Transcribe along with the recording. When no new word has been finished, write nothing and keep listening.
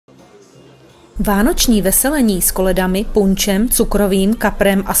Vánoční veselení s koledami, punčem, cukrovím,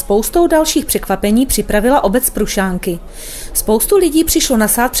 kaprem a spoustou dalších překvapení připravila obec Prušánky. Spoustu lidí přišlo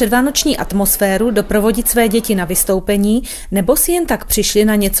nasát předvánoční atmosféru, doprovodit své děti na vystoupení, nebo si jen tak přišli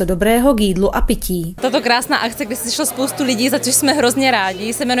na něco dobrého k jídlu a pití. Tato krásná akce, kde se šlo spoustu lidí, za což jsme hrozně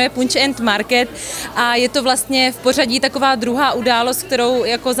rádi, se jmenuje Punč Market a je to vlastně v pořadí taková druhá událost, kterou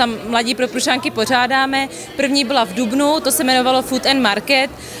jako za mladí pro Prušánky pořádáme. První byla v dubnu, to se jmenovalo Food and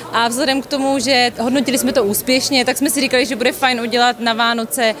Market a vzhledem k tomu, že hodnotili jsme to úspěšně, tak jsme si říkali, že bude fajn udělat na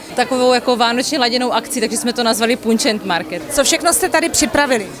Vánoce takovou jako vánočně laděnou akci, takže jsme to nazvali Punč Market. Co všechno jste tady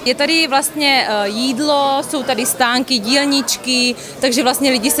připravili? Je tady vlastně jídlo, jsou tady stánky, dílničky, takže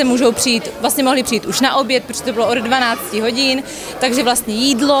vlastně lidi se můžou přijít, vlastně mohli přijít už na oběd, protože to bylo od 12 hodin, takže vlastně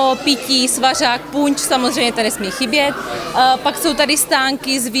jídlo, pití, svařák, punč, samozřejmě tady nesmí chybět. Pak jsou tady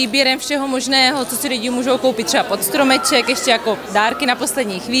stánky s výběrem všeho možného, co si lidi můžou koupit třeba pod stromeček, ještě jako dárky na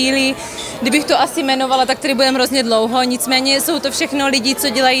poslední chvíli. Kdybych to asi jmenovala, tak tady budeme hrozně dlouho, nicméně jsou to všechno lidi, co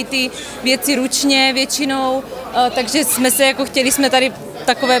dělají ty věci ručně většinou, takže chtěli jsme tady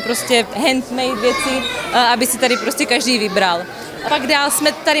takové prostě handmade věci, aby si tady prostě každý vybral. Pak dál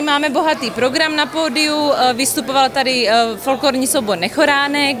tady máme bohatý program na pódiu, vystupoval tady folklorní soubor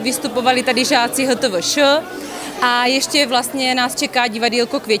Nechoránek, vystupovali tady žáci RTVJ a ještě vlastně nás čeká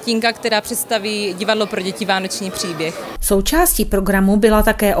divadýlko Květinka, která představí divadlo pro děti Vánoční příběh. Součástí programu byla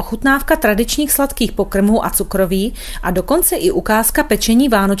také ochutnávka tradičních sladkých pokrmů a cukroví a dokonce i ukázka pečení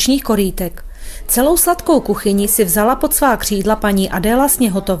vánočních korýtek. Celou sladkou kuchyni si vzala pod svá křídla paní Adéla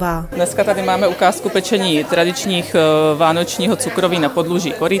Sněhotová. Dneska tady máme ukázku pečení tradičních vánočního cukroví na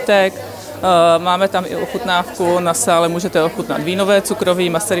podluží korýtek. Máme tam i ochutnávku, na sále můžete ochutnat vínové cukroví,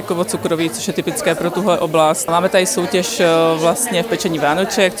 Masarykovo cukroví, což je typické pro tuhle oblast. Máme tady soutěž vlastně v pečení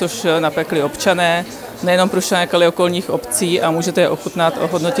Vánoček, což napekli občané, nejenom Prušánek, ale i okolních obcí a můžete je ochutnat,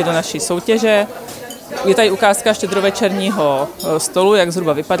 ohodnotit do naší soutěže. Je tady ukázka štědrovečerního stolu, jak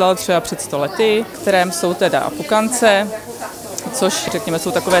zhruba vypadal třeba před 100 lety, v kterém jsou teda pukance, což řekněme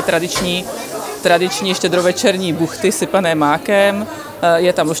jsou takové tradiční štědrovečerní buchty sypané mákem.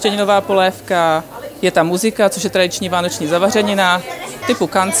 Je tam luštěninová polévka, je tam muzika, což je tradiční vánoční zavařenina, ty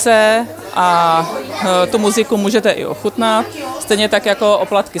pukance a tu muziku můžete i ochutnat. Stejně tak jako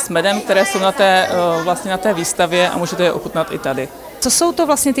oplatky s medem, které jsou na té výstavě a můžete je ochutnat i tady. Co jsou to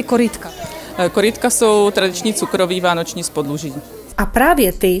vlastně ty korýtka? Korýtka jsou tradiční cukroví vánoční z podluží. A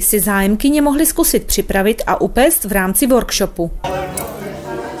právě ty si zájemkyně mohly zkusit připravit a upéct v rámci workshopu.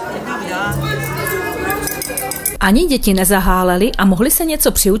 Ani děti nezahálely a mohly se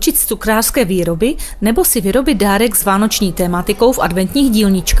něco přiučit z cukrářské výroby nebo si vyrobit dárek s vánoční tématikou v adventních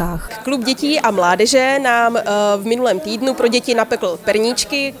dílničkách. Klub dětí a mládeže nám v minulém týdnu pro děti napekl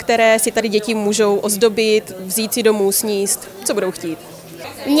perníčky, které si tady děti můžou ozdobit, vzít si domů, sníst, co budou chtít.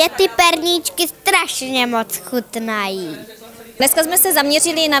 Mně ty perníčky strašně moc chutnají. Dneska jsme se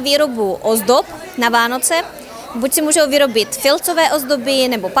zaměřili na výrobu ozdob na Vánoce. Buď si můžou vyrobit filcové ozdoby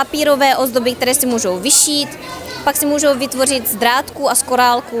nebo papírové ozdoby, které si můžou vyšít. Pak si můžou vytvořit z drátku a z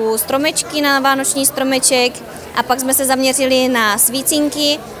korálku stromečky na vánoční stromeček. A pak jsme se zaměřili na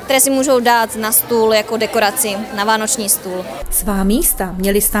svícinky, které si můžou dát na stůl jako dekoraci, na vánoční stůl. Svá místa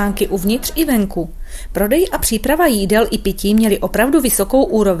měly stánky uvnitř i venku. Prodej a příprava jídel i pití měly opravdu vysokou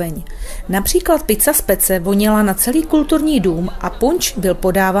úroveň. Například pizza z pece voněla na celý kulturní dům a punč byl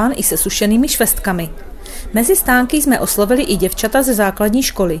podáván i se sušenými švestkami. Mezi stánky jsme oslovili i děvčata ze základní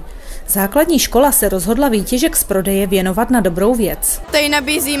školy. Základní škola se rozhodla výtěžek z prodeje věnovat na dobrou věc. Tady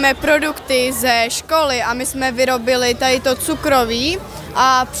nabízíme produkty ze školy a my jsme vyrobili tady to cukroví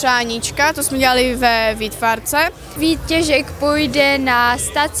a přáníčka, to jsme dělali ve výtvarce. Výtěžek půjde na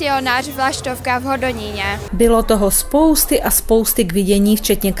stacionář Vlaštovka v Hodoníně. Bylo toho spousty a spousty k vidění,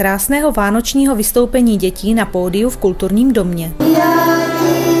 včetně krásného vánočního vystoupení dětí na pódiu v kulturním domě.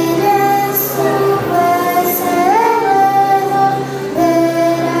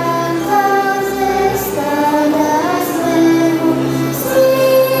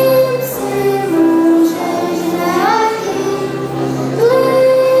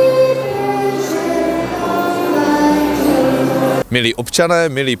 Milí občané,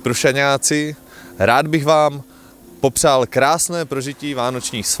 milí prušaňáci, rád bych vám popřál krásné prožití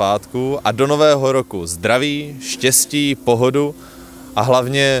vánočních svátků a do nového roku zdraví, štěstí, pohodu a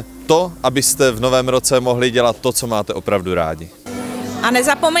hlavně to, abyste v novém roce mohli dělat to, co máte opravdu rádi. A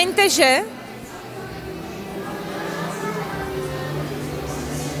nezapomeňte, že